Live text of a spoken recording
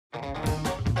Ugh,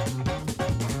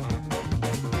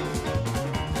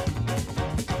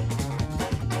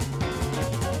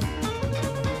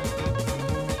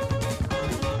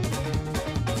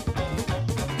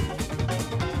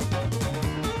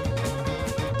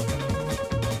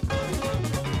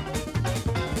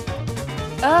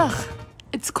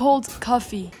 it's cold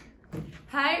coffee.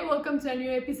 Hi, welcome to a new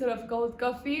episode of Cold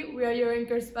Coffee. We are your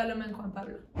anchors, Paloma and Juan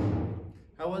Pablo.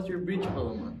 How was your beach,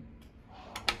 Paloma?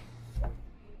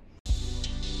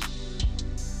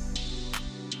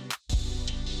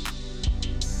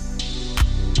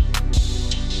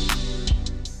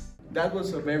 That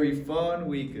was a very fun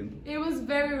weekend. It was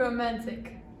very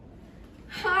romantic.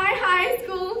 Hi, high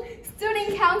school!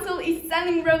 Student Council is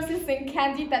selling roses and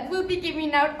candy that will be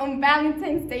given out on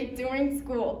Valentine's Day during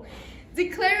school.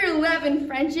 Declare your love and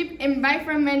friendship and buy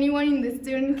from anyone in the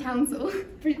Student Council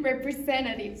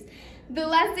representatives. The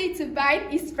last day to buy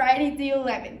is Friday the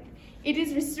 11th. It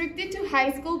is restricted to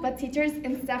high school, but teachers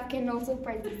and staff can also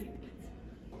participate.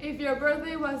 If your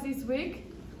birthday was this week,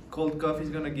 Cold Coffee is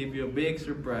gonna give you a big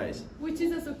surprise. which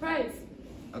is a surprise.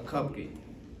 A cupcake.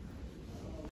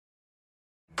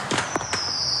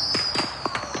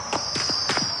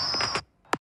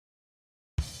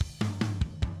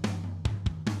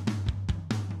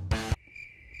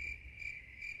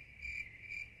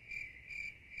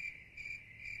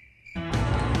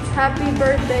 Happy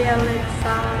birthday,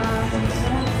 Alexa!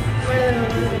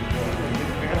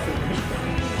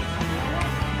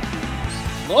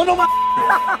 ¡No, ma!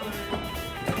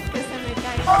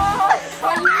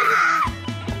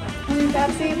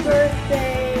 Happy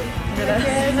birthday!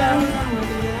 Gracias.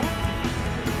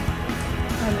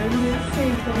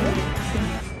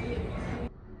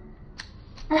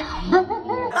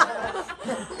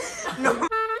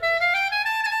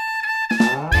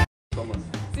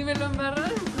 Si me lo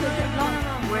embarras, no,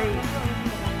 güey.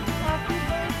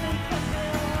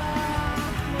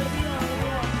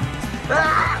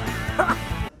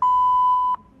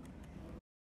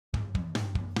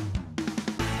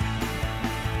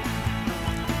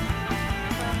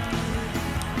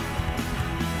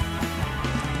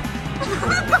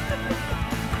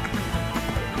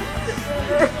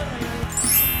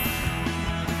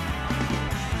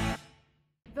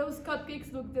 Those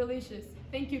cupcakes look delicious.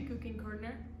 Thank you, Cooking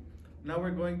Corner. Now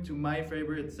we're going to my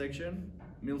favorite section,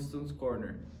 Millstone's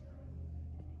Corner.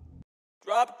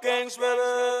 Drop gangs, baby.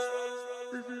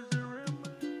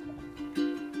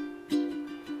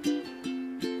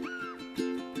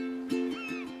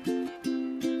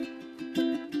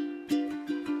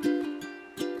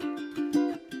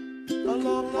 A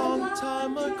long, long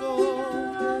time ago.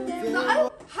 Hi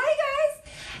guys!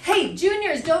 Hey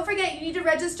juniors, don't forget you need to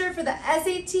register for the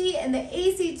SAT and the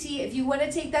ACT if you want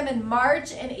to take them in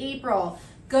March and April.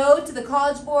 Go to the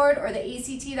College Board or the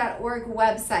ACT.org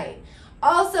website.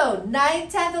 Also,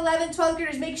 9th, 10th, 11th, 12th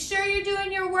graders, make sure you're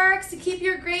doing your works to keep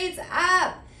your grades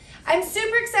up. I'm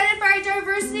super excited for our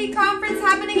diversity conference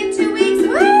happening in 2 weeks.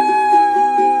 Woo!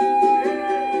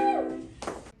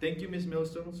 Thank you, Miss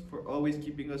Millstones, for always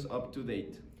keeping us up to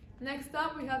date. Next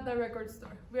up, we have the record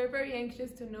store. We are very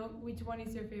anxious to know which one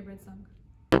is your favorite song.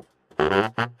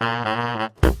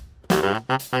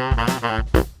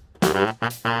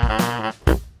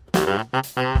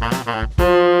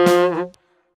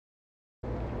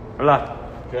 Hola,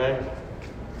 ¿Qué hay?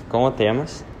 ¿cómo te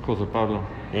llamas? José Pablo,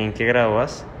 ¿Y en qué grado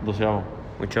vas? 12º.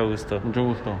 Mucho gusto. Mucho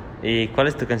gusto. ¿Y cuál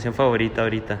es tu canción favorita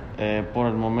ahorita? Por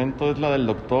el momento es la del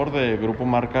Doctor de Grupo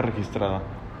Marca Registrada.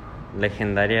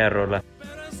 Legendaria rola.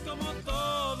 Pero es como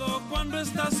todo cuando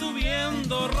estás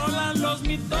subiendo, rolan los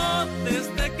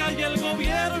mitotes, te cae el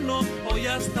gobierno. Hoy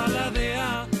hasta la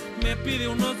DEA me pide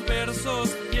unos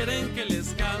versos, quieren que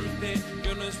les cante,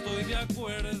 yo no estoy de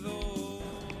acuerdo.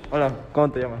 Hola,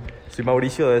 ¿cómo te llamas? Soy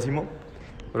Mauricio, décimo.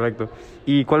 Correcto.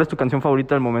 ¿Y cuál es tu canción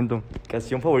favorita del momento?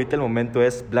 Canción favorita del momento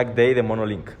es Black Day de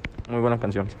Monolink. Muy buena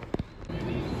canción.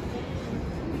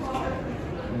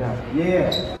 Yeah.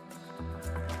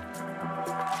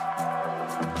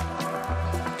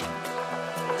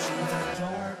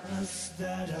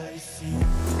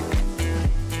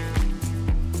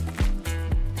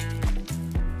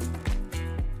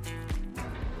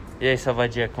 E aí,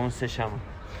 Salvadia, como você chama?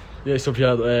 E aí, seu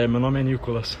viado? Meu nome é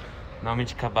Nicolas. Nome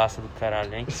de cabaça do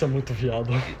caralho, hein? Isso é muito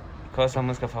viado. Qual é a sua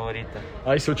música favorita?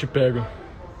 Aí se eu te pego.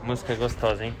 Música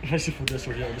gostosa, hein? Vai se fuder,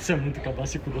 seu viado. Isso é muito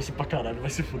cabaça e com doce pra caralho. Vai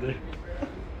se fuder.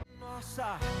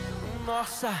 Nossa,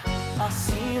 nossa,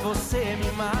 assim você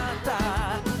me mata.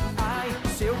 Ai,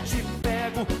 se eu te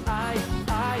pego, ai,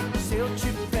 ai, se eu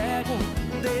te pego.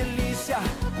 Delícia,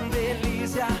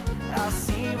 delícia,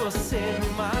 assim você me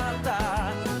mata.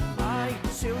 Ai,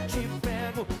 se eu te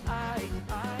pego, ai,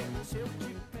 ai.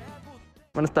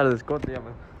 Buenas tardes, ¿cómo te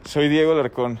llamas? Soy Diego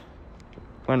Larcón.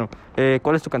 Bueno,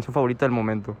 ¿cuál es tu canción favorita del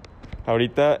momento?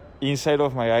 Ahorita, Inside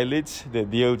of My Eyelids, de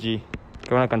DLG. Qué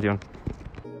buena canción.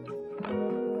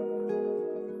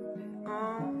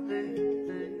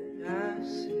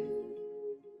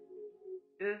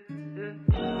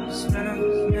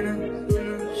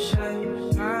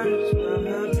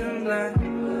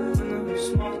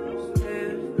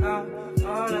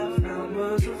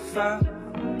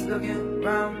 Looking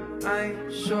round, I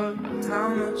ain't sure how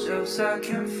much else I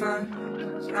can find.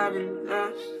 I've been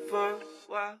lost for a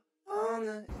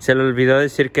while. Se le olvidó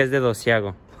decir que es de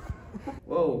Dosiago.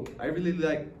 Whoa, I really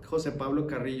like Jose Pablo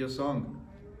Carrillo's song.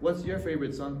 What's your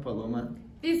favorite song, Paloma?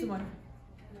 This one.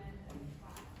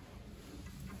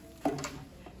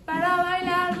 Para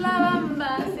bailar la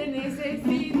bamba se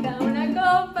necesita una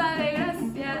copa de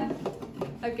gracia.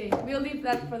 Okay, we'll leave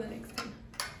that for the next time.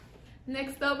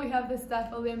 Next up, we have the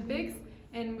Staff Olympics,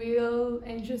 and we'll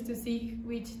anxious to see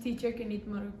which teacher can eat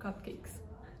more cupcakes.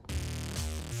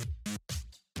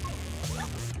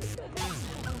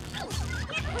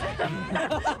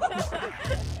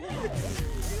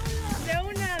 De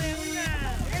una.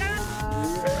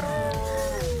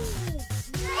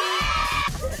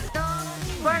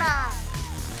 ¡Fuera!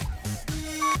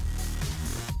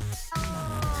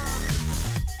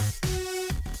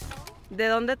 ¿De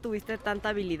dónde tuviste tanta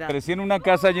habilidad? Crecí en una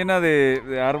casa llena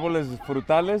de árboles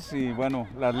frutales y bueno,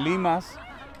 las limas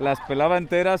las pelaba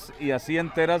enteras y así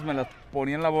enteras me las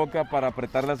ponía en la boca para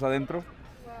apretarlas adentro.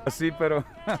 Así, pero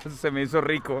se me hizo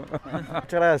rico.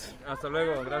 Muchas gracias. Hasta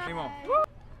luego, gracias, Simo.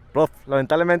 Prof,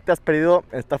 lamentablemente has perdido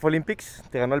en Staff Olympics.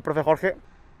 Te ganó el profe Jorge.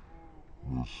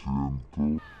 Me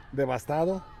siento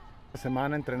devastado.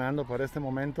 Semana entrenando para este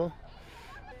momento.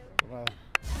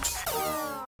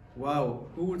 Wow,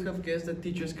 who would have guessed that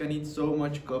teachers can eat so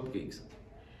much cupcakes?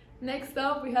 Next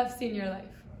up, we have Senior Life.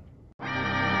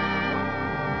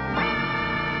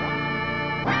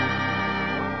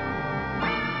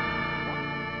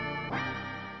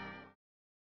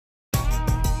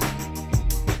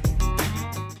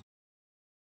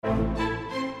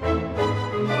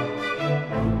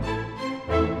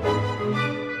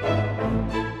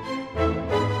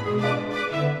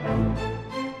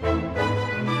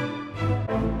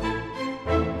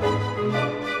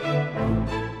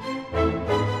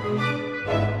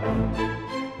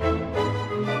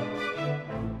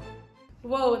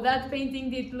 Whoa, that painting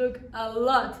did look a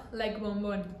lot like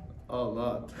Bonbon. A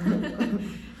lot.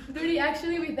 Duty,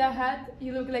 actually with that hat,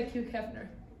 you look like Hugh Hefner.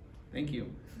 Thank you.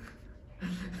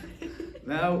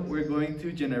 Now we're going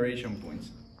to generation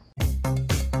points.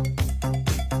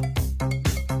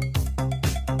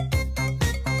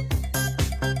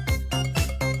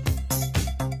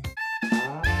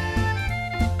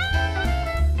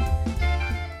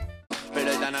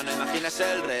 Pero ya no imagines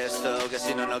el resto, que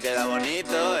si no, no queda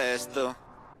bonito esto.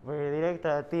 Voy directo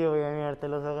a ti, voy a mirarte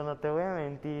los ojos, no te voy a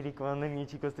mentir. Y cuando mi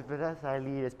chico te espera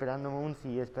salir, esperándome un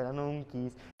sí, esperando un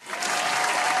kiss.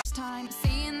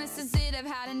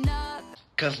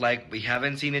 Cause like we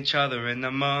haven't seen each other in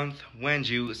a month when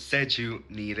you said you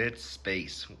needed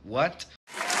space. What?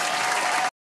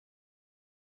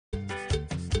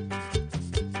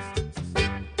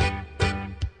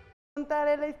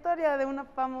 Contaré la historia de una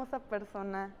famosa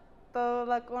persona. Todos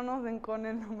la conocen con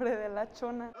el nombre de La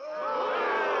Chona.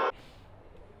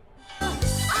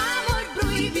 Amor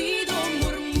prohibido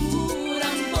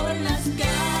murmuran por las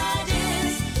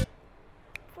calles.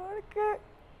 Porque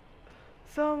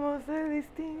somos de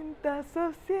distintas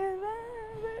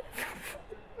sociedades.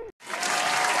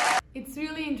 It's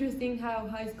really interesting how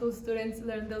high school students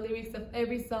learn the lyrics of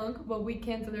every song, but we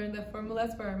can't learn the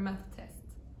formulas for our math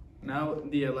tests. Now,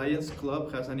 the Alliance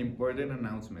Club has an important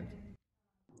announcement.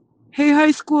 Hey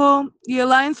high school, the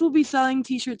Alliance will be selling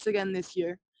t-shirts again this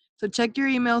year, so check your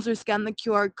emails or scan the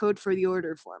QR code for the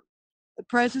order form. The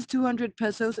price is 200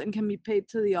 pesos and can be paid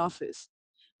to the office.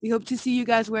 We hope to see you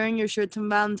guys wearing your shirts on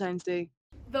Valentine's Day.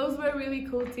 Those were really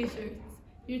cool t-shirts.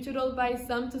 You should all buy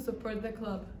some to support the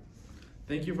club.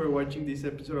 Thank you for watching this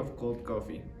episode of Cold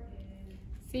Coffee.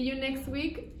 See you next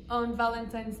week on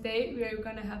Valentine's Day. We are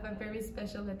going to have a very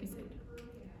special episode.